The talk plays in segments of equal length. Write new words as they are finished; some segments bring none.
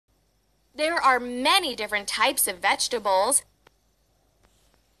There are many different types of vegetables.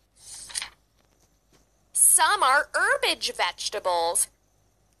 Some are herbage vegetables.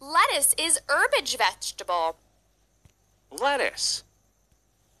 Lettuce is herbage vegetable. Lettuce.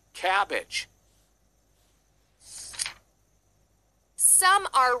 Cabbage. Some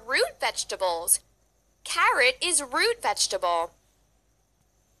are root vegetables. Carrot is root vegetable.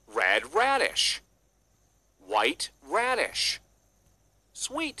 Red radish. White radish.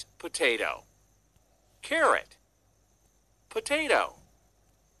 Sweet potato. Carrot. Potato.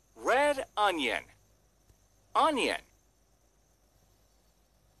 Red onion. Onion.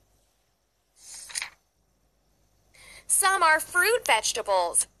 Some are fruit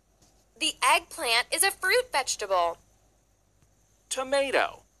vegetables. The eggplant is a fruit vegetable.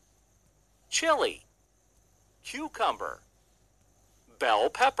 Tomato. Chili. Cucumber.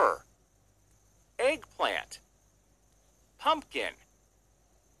 Bell pepper. Eggplant. Pumpkin.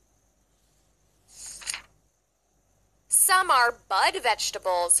 Some are bud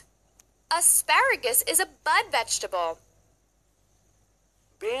vegetables. Asparagus is a bud vegetable.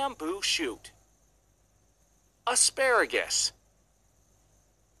 Bamboo shoot. Asparagus.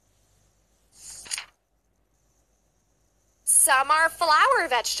 Some are flower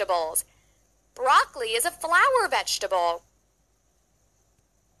vegetables. Broccoli is a flower vegetable.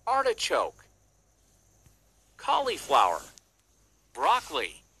 Artichoke. Cauliflower.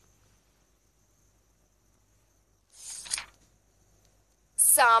 Broccoli.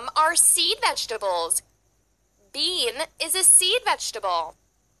 Some are seed vegetables. Bean is a seed vegetable.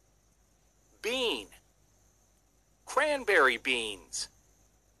 Bean. Cranberry beans.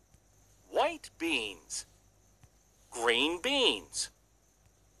 White beans. Green beans.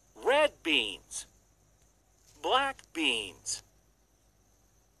 Red beans. Black beans.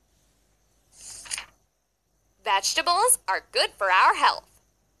 Vegetables are good for our health.